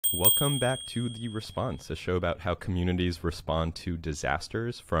Welcome back to The Response, a show about how communities respond to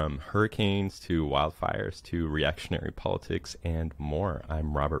disasters, from hurricanes to wildfires to reactionary politics and more.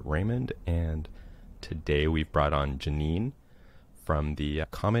 I'm Robert Raymond, and today we've brought on Genean from the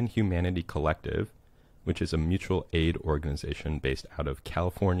Common Humanity Collective, which is a mutual aid organization based out of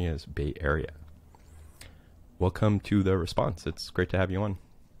California's Bay Area. Welcome to The Response. It's great to have you on.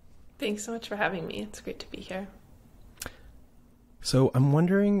 Thanks so much for having me. It's great to be here. So I'm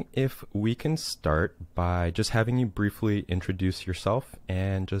wondering if we can start by just having you briefly introduce yourself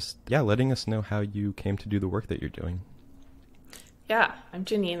and just, letting us know how you came to do the work that you're doing. Yeah, I'm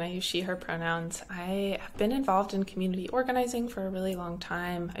Genean. I use she, her pronouns. I have been involved in community organizing for a really long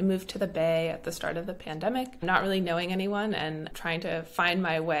time. I moved to the Bay at the start of the pandemic, not really knowing anyone and trying to find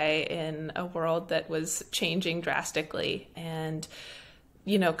my way in a world that was changing drastically. And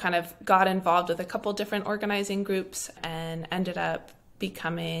kind of got involved with a couple different organizing groups and ended up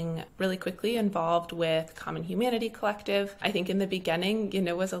becoming really quickly involved with Common Humanity Collective. I think in the beginning,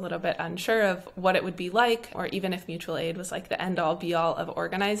 was a little bit unsure of what it would be like, or even if mutual aid was like the end all be all of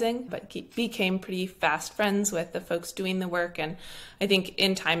organizing, but became pretty fast friends with the folks doing the work. And I think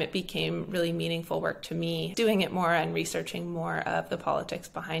in time it became really meaningful work to me. Doing it more and researching more of the politics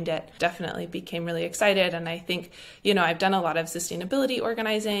behind it definitely became really excited. And I think, I've done a lot of sustainability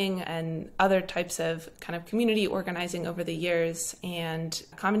organizing and other types of kind of community organizing over the years. And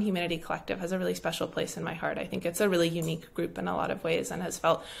Common Humanity Collective has a really special place in my heart. I think it's a really unique group in a lot of ways and has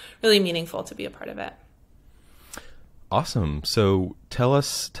felt really meaningful to be a part of it. Awesome. So tell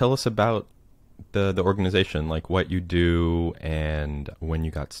us about the organization, like what you do and when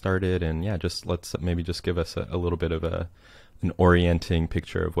you got started, and let's maybe just give us a little bit of an orienting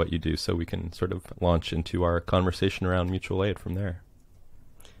picture of what you do so we can sort of launch into our conversation around mutual aid from there.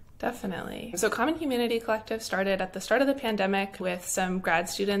 Definitely. So Common Humanity Collective started at the start of the pandemic with some grad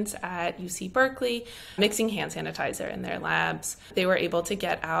students at UC Berkeley mixing hand sanitizer in their labs. They were able to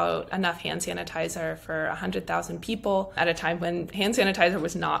get out enough hand sanitizer for 100,000 people at a time when hand sanitizer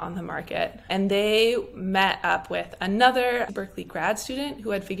was not on the market. And they met up with another Berkeley grad student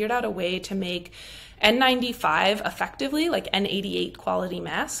who had figured out a way to make N95 effectively, like N88 quality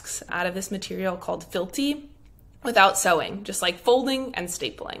masks, out of this material called Filty, without sewing, just like folding and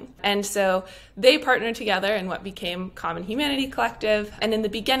stapling. And so they partnered together in what became Common Humanity Collective. And in the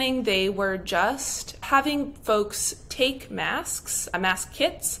beginning, they were just having folks take masks, mask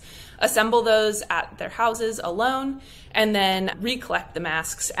kits, assemble those at their houses alone, and then recollect the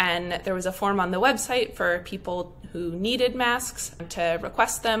masks. And there was a form on the website for people who needed masks to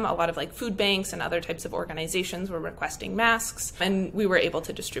request them. A lot of like food banks and other types of organizations were requesting masks, and we were able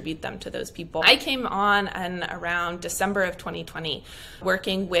to distribute them to those people. I came on around December of 2020,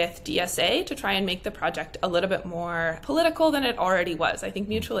 working with DSA to try and make the project a little bit more political than it already was. I think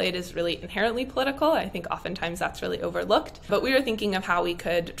mutual aid is really inherently political. I think oftentimes that's really overlooked, but we were thinking of how we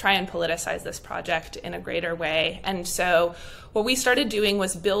could try and politicize this project in a greater way. And so what we started doing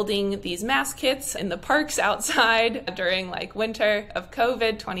was building these mask kits in the parks outside during like winter of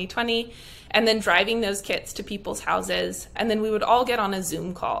COVID 2020, and then driving those kits to people's houses. And then we would all get on a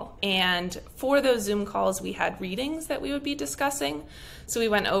Zoom call. And for those Zoom calls, we had readings that we would be discussing. So we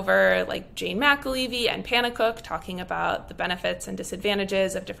went over like Jane McAlevey and Pannecook talking about the benefits and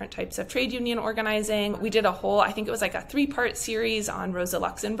disadvantages of different types of trade union organizing. We did a whole, I think it was like a 3-part series on Rosa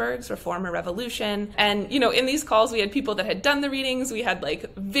Luxemburg's Reform or Revolution. And, in these calls, we had people that had done the readings. We had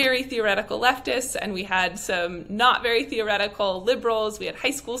like very theoretical leftists, and we had some not very theoretical liberals. We had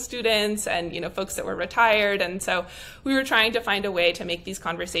high school students and, folks that were retired. And so we were trying to find a way to make these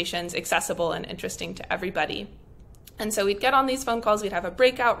conversations accessible and interesting to everybody. And so we'd get on these phone calls, we'd have a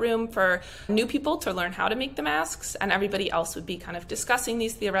breakout room for new people to learn how to make the masks, and everybody else would be kind of discussing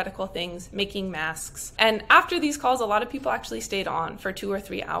these theoretical things, making masks. And after these calls, a lot of people actually stayed on for 2 or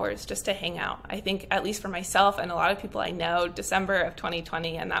 3 hours just to hang out. I think, at least for myself and a lot of people I know, December of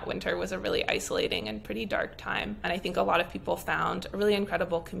 2020 and that winter was a really isolating and pretty dark time. And I think a lot of people found a really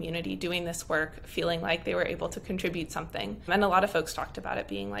incredible community doing this work, feeling like they were able to contribute something. And a lot of folks talked about it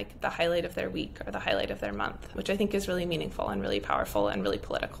being like the highlight of their week or the highlight of their month, which I think is really meaningful and really powerful and really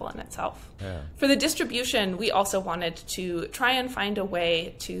political in itself. Yeah. For the distribution, we also wanted to try and find a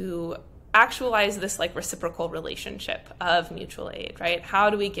way to actualize this like reciprocal relationship of mutual aid, right? How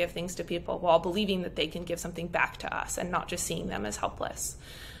do we give things to people while believing that they can give something back to us and not just seeing them as helpless?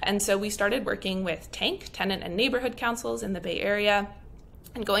 And so we started working with TANC, Tenant and Neighborhood Councils in the Bay Area,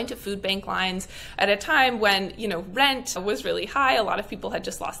 and going to food bank lines at a time when, rent was really high. A lot of people had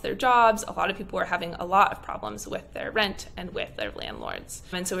just lost their jobs. A lot of people were having a lot of problems with their rent and with their landlords.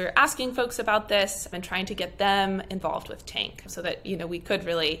 And so we were asking folks about this and trying to get them involved with Tank so that, we could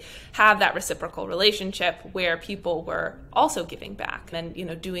really have that reciprocal relationship where people were also giving back and,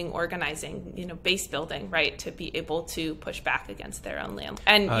 doing organizing, base building, right, to be able to push back against their own land.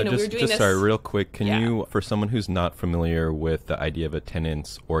 And, we were doing this. Sorry, real quick, can you, for someone who's not familiar with the idea of a tenant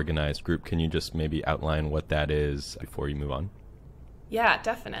organized group, can you just maybe outline what that is before you move on? Yeah,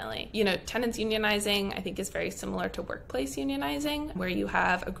 definitely. Tenants unionizing, I think, is very similar to workplace unionizing, where you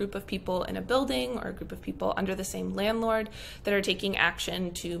have a group of people in a building or a group of people under the same landlord that are taking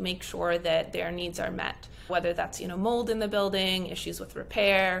action to make sure that their needs are met. Whether that's, mold in the building, issues with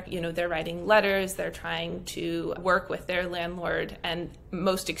repair, they're writing letters, they're trying to work with their landlord, and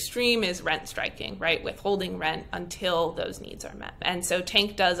most extreme is rent striking, right? Withholding rent until those needs are met. And so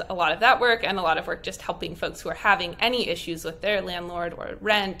Tank does a lot of that work and a lot of work just helping folks who are having any issues with their landlord or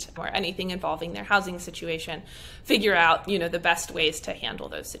rent or anything involving their housing situation figure out, the best ways to handle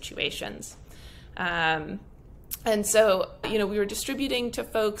those situations. And so, we were distributing to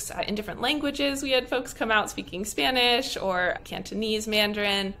folks in different languages. We had folks come out speaking Spanish or Cantonese,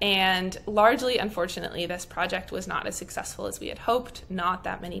 Mandarin, and largely, unfortunately, this project was not as successful as we had hoped. Not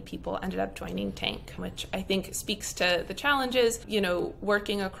that many people ended up joining Tank, which I think speaks to the challenges,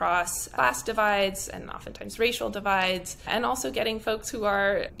 working across class divides and oftentimes racial divides, and also getting folks who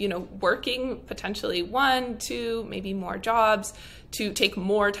are, working potentially 1, 2, maybe more jobs to take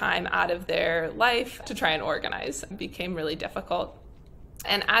more time out of their life to try and organize. It became really difficult.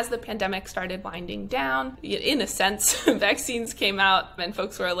 And as the pandemic started winding down, in a sense, vaccines came out and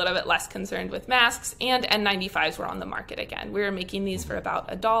folks were a little bit less concerned with masks, and N95s were on the market again. We were making these for about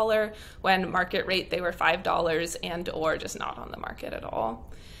 $1 when market rate they were $5 and or just not on the market at all.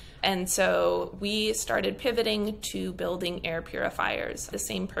 And so we started pivoting to building air purifiers. The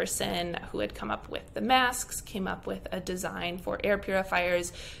same person who had come up with the masks came up with a design for air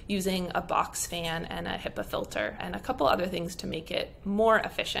purifiers using a box fan and a HEPA filter and a couple other things to make it more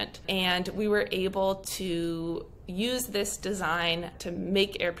efficient. And we were able to use this design to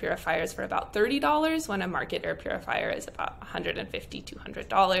make air purifiers for about $30 when a market air purifier is about $150,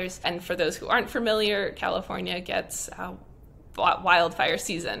 $200. And for those who aren't familiar, California gets wildfire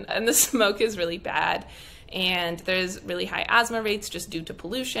season and the smoke is really bad and there's really high asthma rates just due to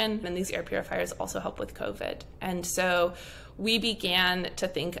pollution, and these air purifiers also help with COVID. And so we began to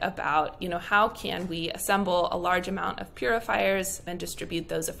think about, how can we assemble a large amount of purifiers and distribute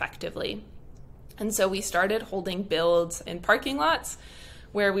those effectively. And so we started holding builds in parking lots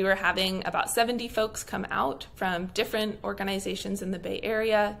where we were having about 70 folks come out from different organizations in the Bay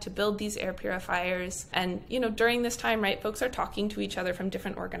Area to build these air purifiers. And, during this time, right, folks are talking to each other from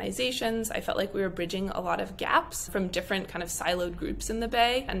different organizations. I felt like we were bridging a lot of gaps from different kind of siloed groups in the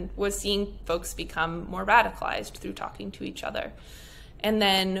Bay and was seeing folks become more radicalized through talking to each other. And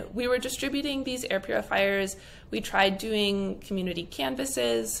then we were distributing these air purifiers. We tried doing community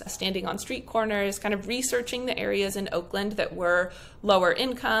canvases, standing on street corners, kind of researching the areas in Oakland that were lower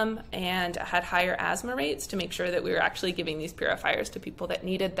income and had higher asthma rates to make sure that we were actually giving these purifiers to people that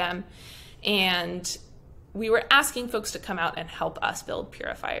needed them. And we were asking folks to come out and help us build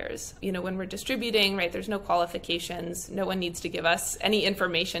purifiers. When we're distributing, right, there's no qualifications. No one needs to give us any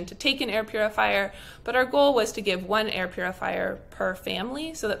information to take an air purifier. But our goal was to give 1 air purifier per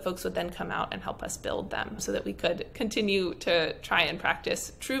family so that folks would then come out and help us build them so that we could continue to try and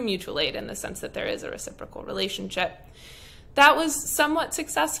practice true mutual aid in the sense that there is a reciprocal relationship. That was somewhat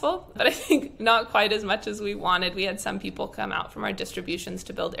successful, but I think not quite as much as we wanted. We had some people come out from our distributions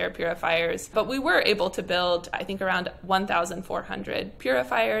to build air purifiers, but we were able to build, I think, around 1,400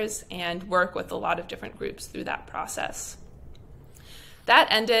 purifiers and work with a lot of different groups through that process. That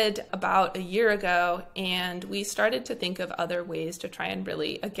ended about a year ago, and we started to think of other ways to try and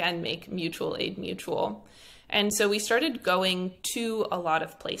really, again, make mutual aid mutual. And so we started going to a lot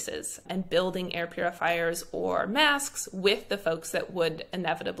of places and building air purifiers or masks with the folks that would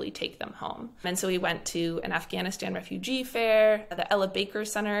inevitably take them home. And so we went to an Afghanistan refugee fair. The Ella Baker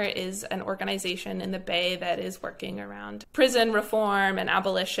Center is an organization in the Bay that is working around prison reform and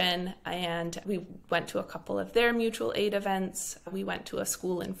abolition. And we went to a couple of their mutual aid events. We went to a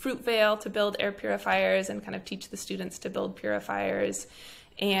school in Fruitvale to build air purifiers and kind of teach the students to build purifiers.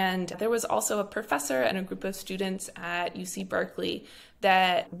 And there was also a professor and a group of students at UC Berkeley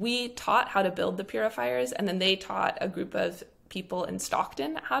that we taught how to build the purifiers, and then they taught a group of people in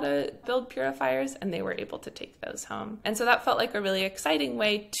Stockton how to build purifiers, and they were able to take those home. And so that felt like a really exciting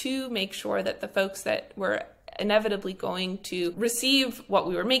way to make sure that the folks that were inevitably going to receive what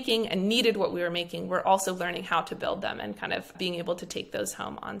we were making and needed what we were making, we're also learning how to build them and kind of being able to take those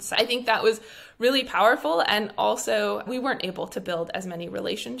home on site. I think that was really powerful. And also we weren't able to build as many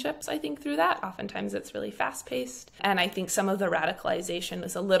relationships, I think, through that. Oftentimes it's really fast paced. And I think some of the radicalization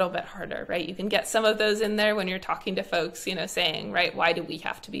is a little bit harder, right? You can get some of those in there when you're talking to folks, saying, right, why do we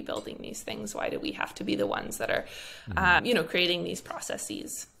have to be building these things? Why do we have to be the ones that are, creating these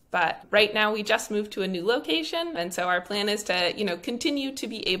processes? But right now we just moved to a new location. And so our plan is to, continue to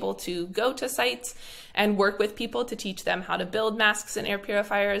be able to go to sites and work with people to teach them how to build masks and air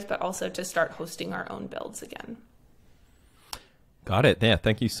purifiers, but also to start hosting our own builds again. Got it. Yeah,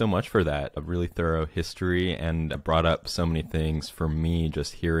 thank you so much for that. A really thorough history, and brought up so many things for me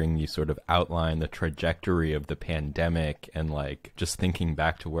just hearing you sort of outline the trajectory of the pandemic, and like just thinking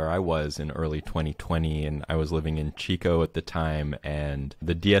back to where I was in early 2020, and I was living in Chico at the time, and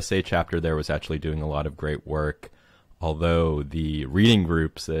the DSA chapter there was actually doing a lot of great work. Although the reading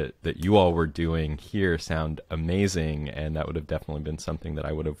groups that you all were doing here sound amazing, and that would have definitely been something that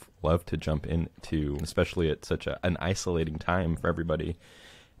I would have loved to jump into, especially at such an isolating time for everybody.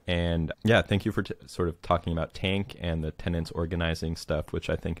 And yeah, thank you for sort of talking about Tank and the tenants organizing stuff, which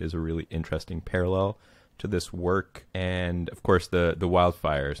I think is a really interesting parallel to this work. And of course, the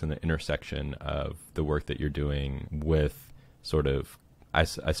wildfires and the intersection of the work that you're doing with sort of, I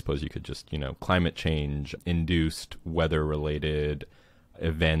suppose you could just, climate change induced weather related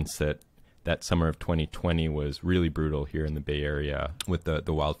events. That summer of 2020 was really brutal here in the Bay Area with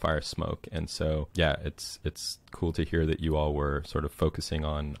the wildfire smoke. And so, yeah, it's cool to hear that you all were sort of focusing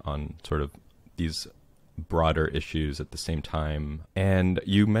on sort of these broader issues at the same time. And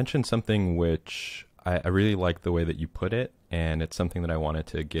you mentioned something which I really like the way that you put it, and it's something that I wanted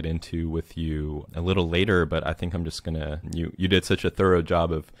to get into with you a little later, but I think I'm just you did such a thorough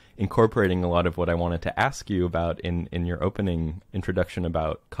job of incorporating a lot of what I wanted to ask you about in your opening introduction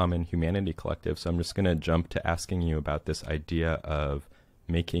about Common Humanity Collective. So I'm just going to jump to asking you about this idea of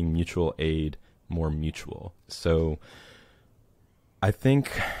making mutual aid more mutual. So I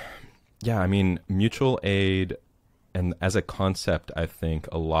think, mutual aid, and as a concept, I think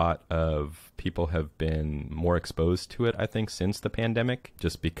a lot of people have been more exposed to it, I think, since the pandemic,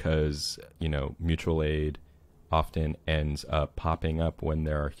 just because, mutual aid often ends up popping up when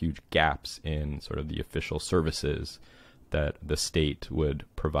there are huge gaps in sort of the official services that the state would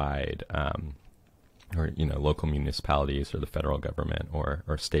provide, or, local municipalities or the federal government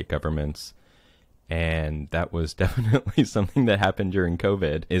or state governments. And that was definitely something that happened during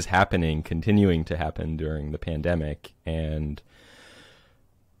COVID, is continuing to happen during the pandemic. And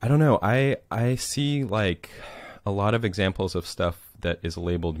I don't know, I see like a lot of examples of stuff that is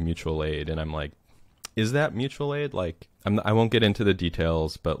labeled mutual aid. And I'm like, is that mutual aid? Like, I won't get into the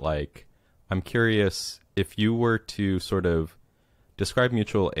details, but like, I'm curious if you were to sort of describe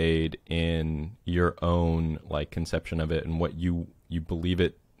mutual aid in your own like conception of it and what you believe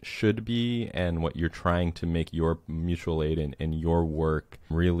it should be, and what you're trying to make your mutual aid and your work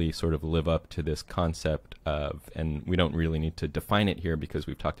really sort of live up to this concept of, and we don't really need to define it here because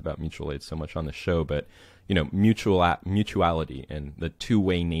we've talked about mutual aid so much on the show, but mutuality and the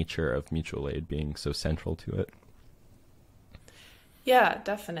two-way nature of mutual aid being so central to it. Yeah,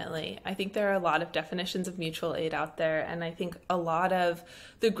 definitely. I think there are a lot of definitions of mutual aid out there, and I think a lot of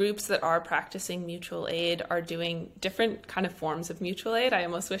the groups that are practicing mutual aid are doing different kind of forms of mutual aid. I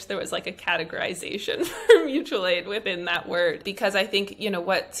almost wish there was like a categorization for mutual aid within that word, because I think,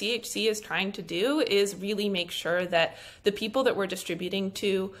 what CHC is trying to do is really make sure that the people that we're distributing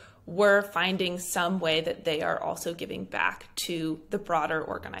to were finding some way that they are also giving back to the broader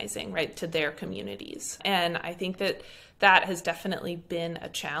organizing, right, to their communities. And I think that has definitely been a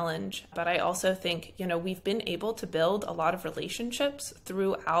challenge. But I also think, we've been able to build a lot of relationships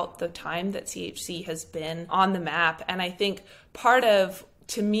throughout the time that CHC has been on the map. And I think part of,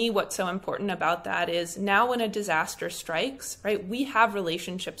 to me, what's so important about that is now when a disaster strikes, right, we have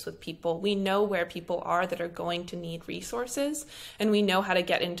relationships with people. We know where people are that are going to need resources, and we know how to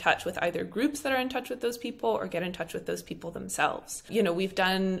get in touch with either groups that are in touch with those people or get in touch with those people themselves. We've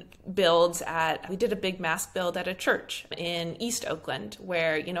done builds we did a big mask build at a church in East Oakland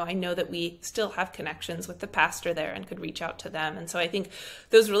where, I know that we still have connections with the pastor there and could reach out to them. And so I think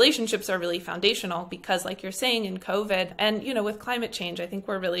those relationships are really foundational because, like you're saying, in COVID and, with climate change, I think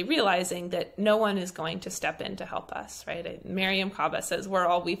we're really realizing that no one is going to step in to help us, right? Miriam Kaba says, we're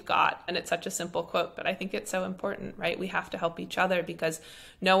all we've got. And it's such a simple quote, but I think it's so important, right? We have to help each other because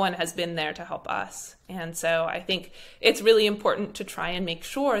no one has been there to help us. And so I think it's really important to try and make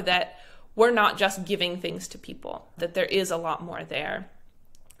sure that we're not just giving things to people, that there is a lot more there.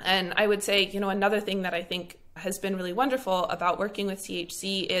 And I would say, another thing that I think has been really wonderful about working with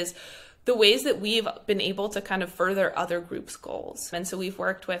CHC is the ways that we've been able to kind of further other groups' goals. And so we've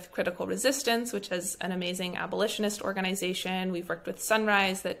worked with Critical Resistance, which is an amazing abolitionist organization. We've worked with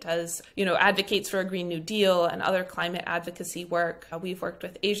Sunrise that does, advocates for a Green New Deal and other climate advocacy work. We've worked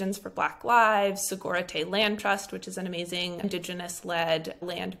with Asians for Black Lives, Segura Te Land Trust, which is an amazing Indigenous-led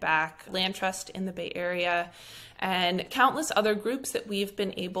land back land trust in the Bay Area, and countless other groups that we've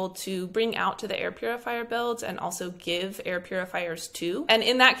been able to bring out to the air purifier builds and also give air purifiers to. And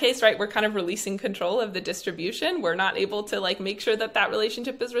in that case, right, we're kind of releasing control of the distribution. We're not able to make sure that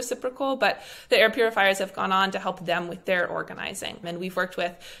relationship is reciprocal, but the air purifiers have gone on to help them with their organizing. And we've worked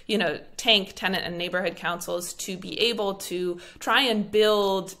with, tank, tenant, and neighborhood councils to be able to try and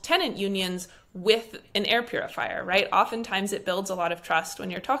build tenant unions with an air purifier, right? Oftentimes it builds a lot of trust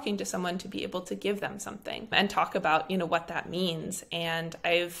when you're talking to someone to be able to give them something and talk about, what that means. And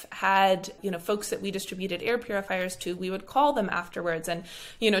I've had, folks that we distributed air purifiers to, we would call them afterwards and,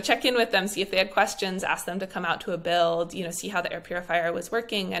 check in with them, see if they had questions, ask them to come out to a build, see how the air purifier was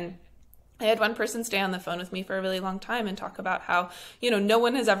working. And I had one person stay on the phone with me for a really long time and talk about how, no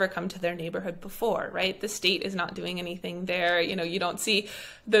one has ever come to their neighborhood before, right? The state is not doing anything there. You don't see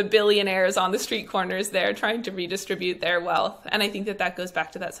the billionaires on the street corners there trying to redistribute their wealth. And I think that goes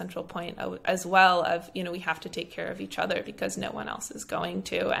back to that central point as well of, we have to take care of each other because no one else is going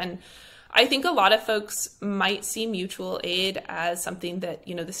to. And I think a lot of folks might see mutual aid as something that,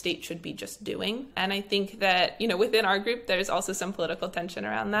 the state should be just doing. And I think that, within our group, there's also some political tension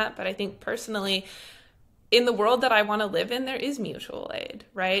around that. But I think personally, in the world that I want to live in, there is mutual aid,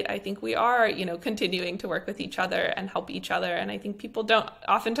 right? I think we are, continuing to work with each other and help each other. And I think people don't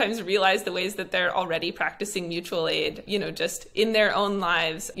oftentimes realize the ways that they're already practicing mutual aid, just in their own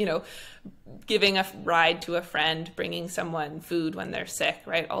lives, giving a ride to a friend, bringing someone food when they're sick,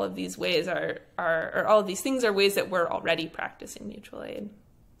 right? All of these ways or all of these things are ways that we're already practicing mutual aid.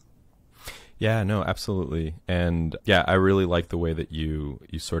 Yeah, no, absolutely. And yeah, I really like the way that you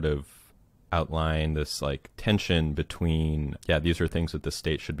sort of outline this tension between, these are things that the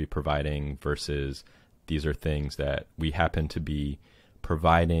state should be providing versus these are things that we happen to be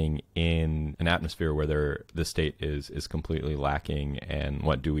providing in an atmosphere where the state is completely lacking. And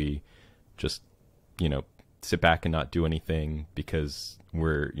what do we just, sit back and not do anything because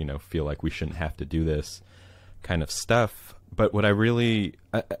we're, feel like we shouldn't have to do this kind of stuff. But what I really,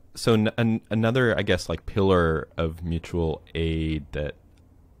 another, I guess, pillar of mutual aid that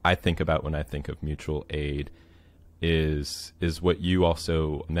I think about when I think of mutual aid is what you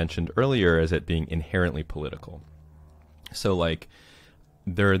also mentioned earlier as it being inherently political. So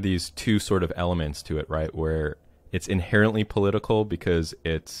there are these two sort of elements to it, right? Where it's inherently political because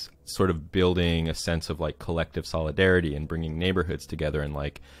it's sort of building a sense of collective solidarity and bringing neighborhoods together. And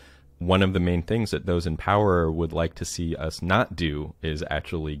one of the main things that those in power would like to see us not do is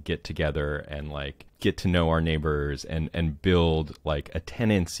actually get together and get to know our neighbors and build a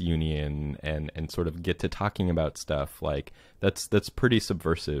tenants union and sort of get to talking about stuff. That's pretty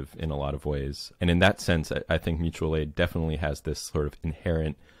subversive in a lot of ways. And in that sense, I think mutual aid definitely has this sort of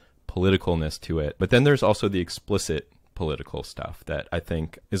inherent politicalness to it. But then there's also the explicit political stuff that I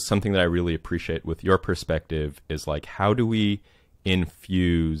think is something that I really appreciate with your perspective is how do we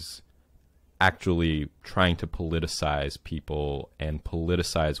infuse actually trying to politicize people and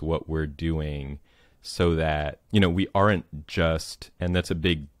politicize what we're doing so that, we aren't just, and that's a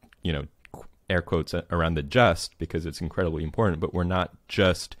big, air quotes around the just because it's incredibly important, but we're not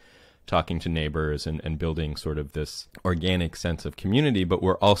just talking to neighbors and building sort of this organic sense of community, but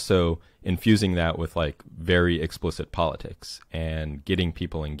we're also infusing that with very explicit politics and getting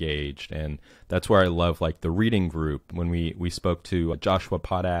people engaged. And that's where I love the reading group. When we spoke to Joshua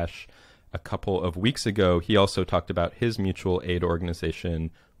Potash a couple of weeks ago, he also talked about his mutual aid organization,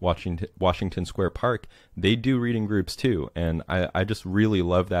 Washington Square Park. They do reading groups too. And I just really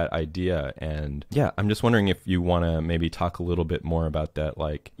love that idea. And yeah, I'm just wondering if you want to maybe talk a little bit more about that,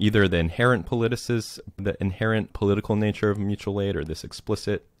 either the inherent political nature of mutual aid or this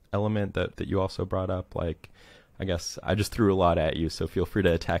explicit element that you also brought up. I guess I just threw a lot at you, so feel free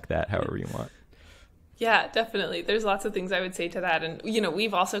to attack that however you want. Yeah, definitely. There's lots of things I would say to that. And,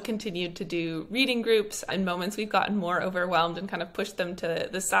 we've also continued to do reading groups. In moments we've gotten more overwhelmed and kind of pushed them to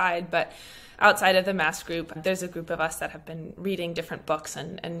the side. But outside of the mass group, there's a group of us that have been reading different books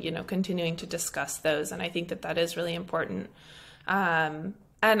and continuing to discuss those. And I think that is really important.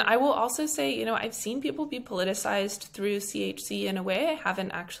 And I will also say, I've seen people be politicized through CHC in a way I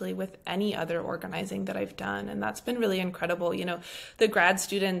haven't actually with any other organizing that I've done. And that's been really incredible. The grad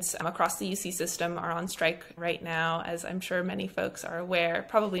students across the UC system are on strike right now, as I'm sure many folks are aware.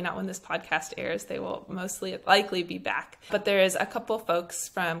 Probably not when this podcast airs. They will mostly likely be back. But there is a couple folks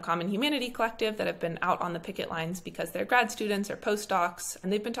from Common Humanity Collective that have been out on the picket lines because they're grad students or postdocs.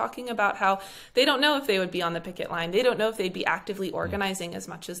 And they've been talking about how they don't know if they would be on the picket line. They don't know if they'd be actively organizing as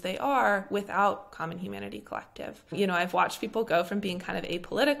much as they are without Common Humanity Collective. I've watched people go from being kind of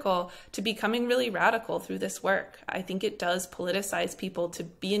apolitical to becoming really radical through this work. I think it does politicize people to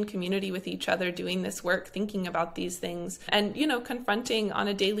be in community with each other, doing this work, thinking about these things, and, confronting on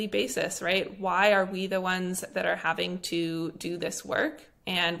a daily basis, right? Why are we the ones that are having to do this work?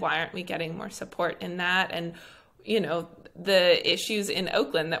 And why aren't we getting more support in that? And, the issues in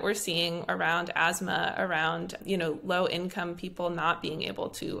Oakland that we're seeing around asthma, around, low income people not being able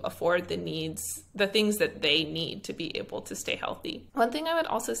to afford the things that they need to be able to stay healthy. One thing I would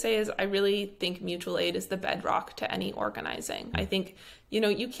also say is I really think mutual aid is the bedrock to any organizing. I think,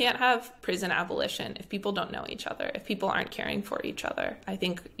 you can't have prison abolition if people don't know each other, if people aren't caring for each other. I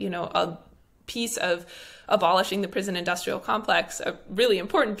think, a piece of abolishing the prison industrial complex, a really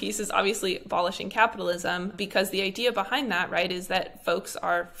important piece, is obviously abolishing capitalism, because the idea behind that, right, is that folks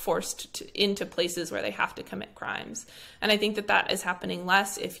are forced into places where they have to commit crimes. And I think that is happening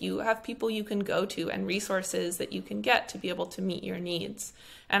less if you have people you can go to and resources that you can get to be able to meet your needs.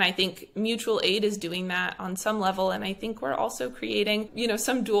 And I think mutual aid is doing that on some level. And I think we're also creating,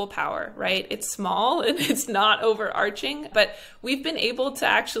 some dual power, right? It's small and it's not overarching, but we've been able to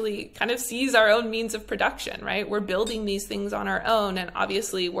actually kind of seize our own means of production, right? We're building these things on our own. And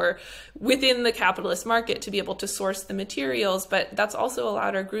obviously we're within the capitalist market to be able to source the materials, but that's also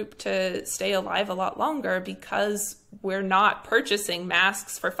allowed our group to stay alive a lot longer because we're not purchasing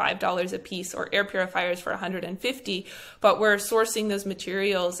masks for $5 a piece or air purifiers for $150, but we're sourcing those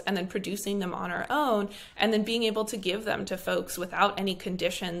materials and then producing them on our own and then being able to give them to folks without any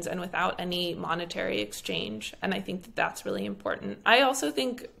conditions and without any monetary exchange. And I think that's really important. I also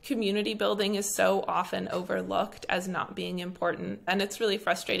think community building is so often overlooked as not being important. And it's really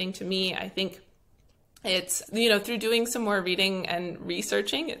frustrating to me. I think it's, through doing some more reading and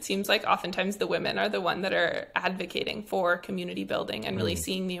researching, it seems like oftentimes the women are the one that are advocating for community building and really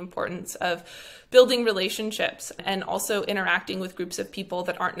seeing the importance of building relationships and also interacting with groups of people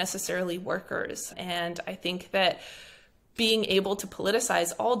that aren't necessarily workers. And I think that being able to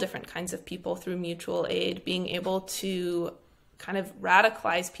politicize all different kinds of people through mutual aid, being able to kind of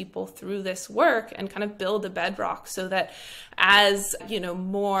radicalize people through this work and kind of build a bedrock so that as,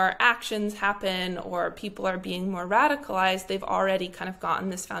 more actions happen or people are being more radicalized, they've already kind of gotten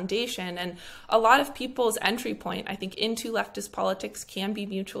this foundation. And a lot of people's entry point, I think, into leftist politics can be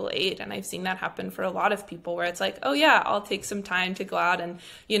mutual aid. And I've seen that happen for a lot of people where it's like, oh yeah, I'll take some time to go out and,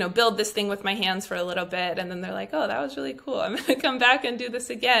 build this thing with my hands for a little bit. And then they're like, oh, that was really cool. I'm going to come back and do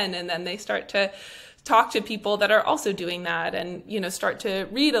this again. And then they start to talk to people that are also doing that and, start to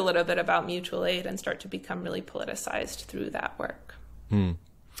read a little bit about mutual aid and start to become really politicized through that work.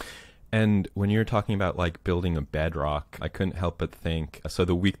 And when you're talking about building a bedrock, I couldn't help but think, so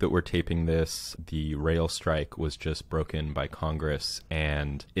the week that we're taping this, the rail strike was just broken by Congress.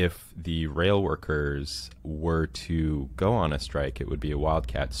 And if the rail workers were to go on a strike, it would be a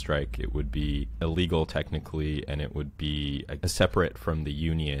wildcat strike. It would be illegal technically, and it would be separate from the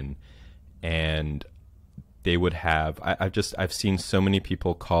union. And they would have, I've seen so many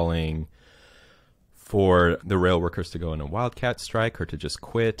people calling for the rail workers to go on a wildcat strike or to just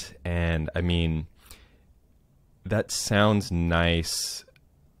quit. And I mean, that sounds nice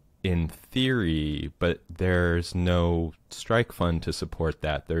in theory, but there's no strike fund to support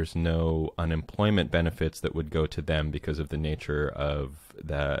that. There's no unemployment benefits that would go to them because of the nature of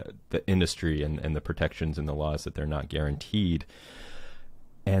the industry and the protections and the laws that they're not guaranteed.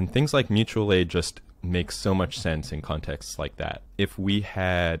 And things like mutual aid just make so much sense in contexts like that. If we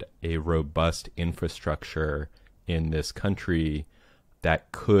had a robust infrastructure in this country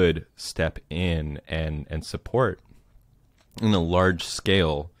that could step in and support in a large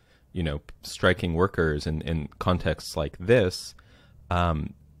scale, striking workers in contexts like this,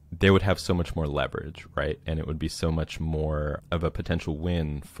 they would have so much more leverage, right? And it would be so much more of a potential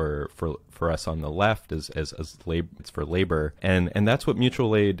win for us on the left as labor, it's for labor. And that's what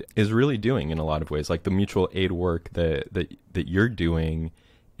mutual aid is really doing in a lot of ways. Like the mutual aid work that you're doing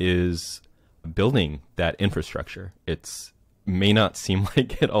is building that infrastructure. It's may not seem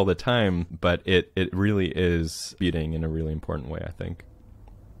like it all the time, but it really is beating in a really important way, I think.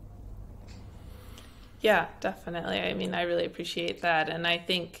 Yeah, definitely. I mean, I really appreciate that. And I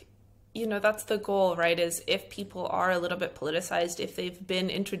think, that's the goal, right? Is if people are a little bit politicized, if they've been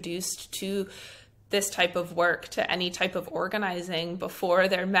introduced to this type of work, to any type of organizing before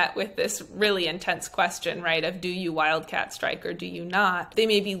they're met with this really intense question, right, of do you wildcat strike or do you not, they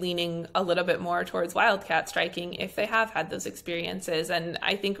may be leaning a little bit more towards wildcat striking if they have had those experiences. And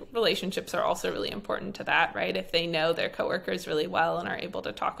I think relationships are also really important to that, right? If they know their coworkers really well and are able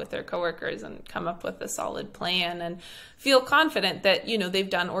to talk with their coworkers and come up with a solid plan and feel confident that, they've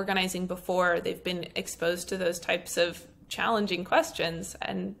done organizing before, they've been exposed to those types of challenging questions,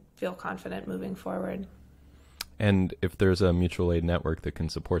 and feel confident moving forward. And if there's a mutual aid network that can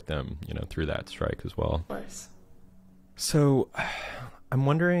support them, through that strike as well. Of course. So I'm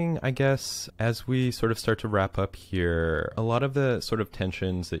wondering, I guess, as we sort of start to wrap up here, a lot of the sort of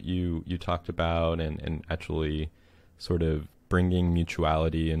tensions that you talked about and actually sort of bringing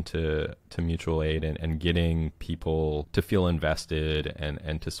mutuality into mutual aid and getting people to feel invested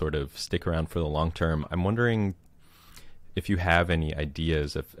and to sort of stick around for the long term. I'm wondering if you have any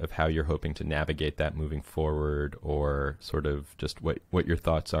ideas of how you're hoping to navigate that moving forward, or sort of just what your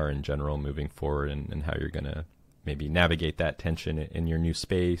thoughts are in general moving forward, and how you're going to maybe navigate that tension in your new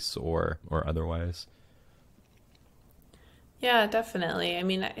space or otherwise. Yeah, definitely. I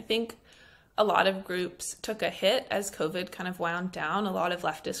mean, I think a lot of groups took a hit as COVID kind of wound down. A lot of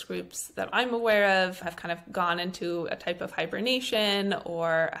leftist groups that I'm aware of have kind of gone into a type of hibernation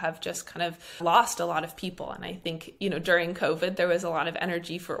or have just kind of lost a lot of people. And I think, during COVID, there was a lot of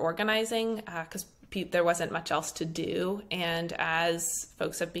energy for organizing because there wasn't much else to do. And as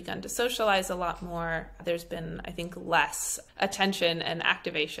folks have begun to socialize a lot more, there's been, I think, less attention and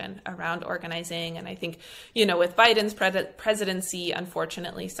activation around organizing. And I think, with Biden's presidency,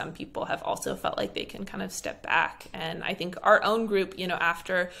 unfortunately, some people have also felt like they can kind of step back. And I think our own group,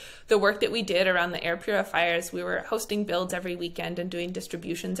 after the work that we did around the air purifiers, we were hosting builds every weekend and doing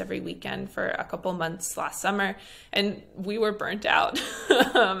distributions every weekend for a couple months last summer. And we were burnt out.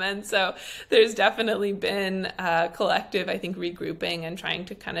 And so there's definitely been a collective, I think, regrouping and trying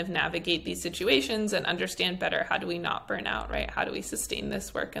to kind of navigate these situations and understand better, how do we not burn out, right? How do we sustain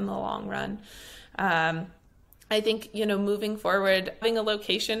this work in the long run? I think, moving forward, having a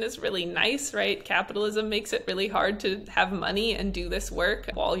location is really nice, right? Capitalism makes it really hard to have money and do this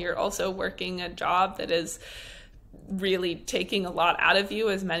work while you're also working a job that is really taking a lot out of you,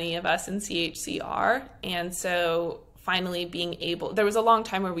 as many of us in CHC are. And so finally being able, there was a long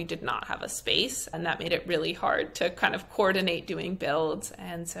time where we did not have a space, and that made it really hard to kind of coordinate doing builds.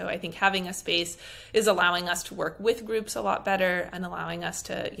 And so I think having a space is allowing us to work with groups a lot better and allowing us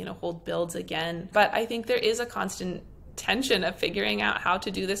to, hold builds again. But I think there is a constant tension of figuring out how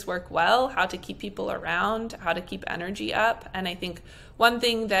to do this work well, how to keep people around, how to keep energy up. And I think one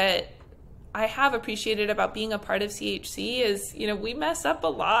thing that I have appreciated about being a part of CHC is, we mess up a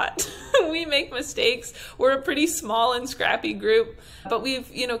lot. We make mistakes. We're a pretty small and scrappy group, but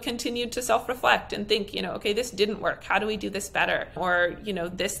we've, continued to self-reflect and think, okay, this didn't work. How do we do this better? Or,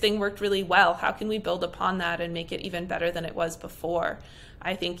 this thing worked really well. How can we build upon that and make it even better than it was before?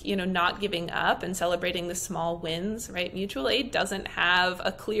 I think, not giving up and celebrating the small wins, right? Mutual aid doesn't have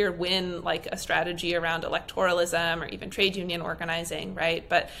a clear win, like a strategy around electoralism or even trade union organizing, right?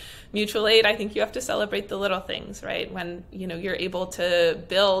 But mutual aid, I think you have to celebrate the little things, right? When, you're able to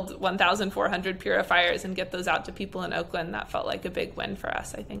build 1,400 purifiers and get those out to people in Oakland, that felt like a big win for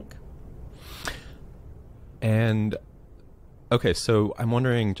us, I think. And okay, so I'm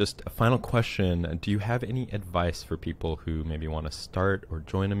wondering, just a final question. Do you have any advice for people who maybe want to start or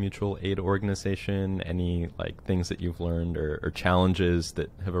join a mutual aid organization? Any things that you've learned or challenges that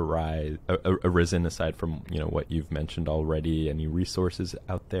have arisen aside from, what you've mentioned already? Any resources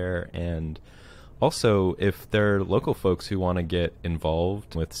out there? And also, if there are local folks who want to get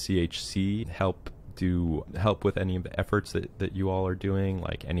involved with CHC, help with any of the efforts that you all are doing,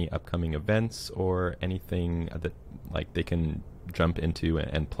 like any upcoming events or anything that they can jump into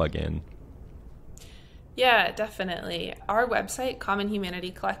and plug in? Yeah, definitely. Our website,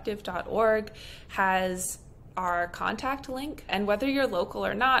 commonhumanitycollective.org, has our contact link. And whether you're local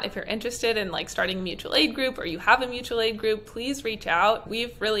or not, if you're interested in starting a mutual aid group or you have a mutual aid group, please reach out.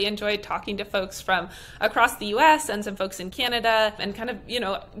 We've really enjoyed talking to folks from across the US and some folks in Canada and kind of,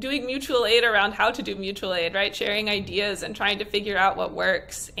 doing mutual aid around how to do mutual aid, right? Sharing ideas and trying to figure out what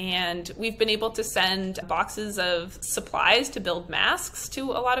works. And we've been able to send boxes of supplies to build masks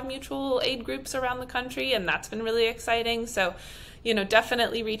to a lot of mutual aid groups around the country. And that's been really exciting. So,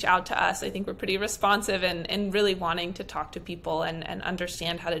 definitely reach out to us. I think we're pretty responsive and really wanting to talk to people and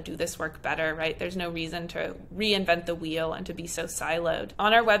understand how to do this work better, right? There's no reason to reinvent the wheel and to be so siloed.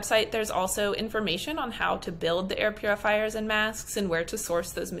 On our website, there's also information on how to build the air purifiers and masks and where to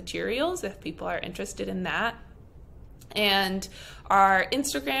source those materials if people are interested in that. And our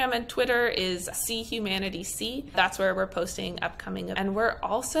Instagram and Twitter is CHumanityC. That's where we're posting upcoming. And we're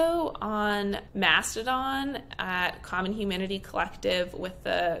also on Mastodon at Common Humanity Collective with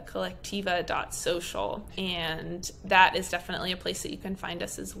the collectiva.social. And that is definitely a place that you can find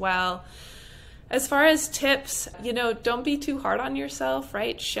us as well. As far as tips, don't be too hard on yourself,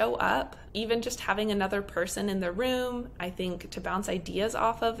 right? Show up. Even just having another person in the room, I think, to bounce ideas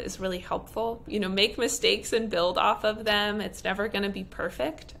off of is really helpful. Make mistakes and build off of them. It's never going to be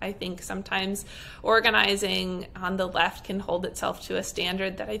perfect. I think sometimes organizing on the left can hold itself to a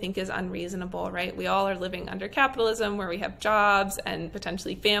standard that I think is unreasonable, right? We all are living under capitalism where we have jobs and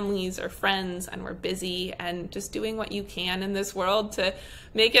potentially families or friends, and we're busy, and just doing what you can in this world to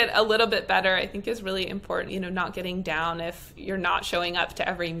make it a little bit better, I think, is really important. Not getting down if you're not showing up to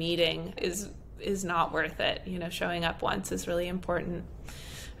every meeting is not worth it. Showing up once is really important.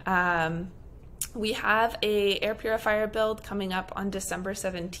 We have a air purifier build coming up on December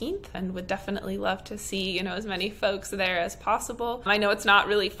 17th and would definitely love to see, as many folks there as possible. I know it's not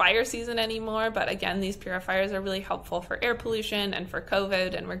really fire season anymore, but again, these purifiers are really helpful for air pollution and for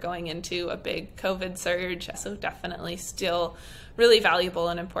COVID, and we're going into a big COVID surge. So definitely still really valuable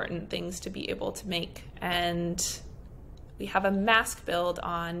and important things to be able to make. And we have a mask build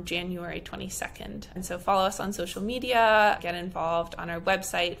on January 22nd. And so follow us on social media, get involved on our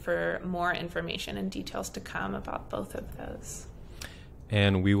website for more information and details to come about both of those.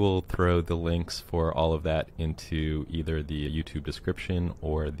 And we will throw the links for all of that into either the YouTube description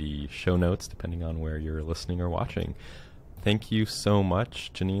or the show notes, depending on where you're listening or watching. Thank you so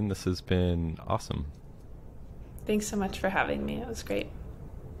much, Genean. This has been awesome. Thanks so much for having me. It was great.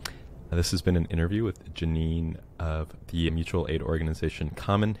 This has been an interview with Genean of the mutual aid organization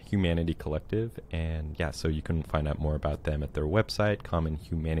Common Humanity Collective. And so you can find out more about them at their website,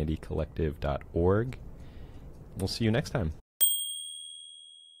 commonhumanitycollective.org. We'll see you next time.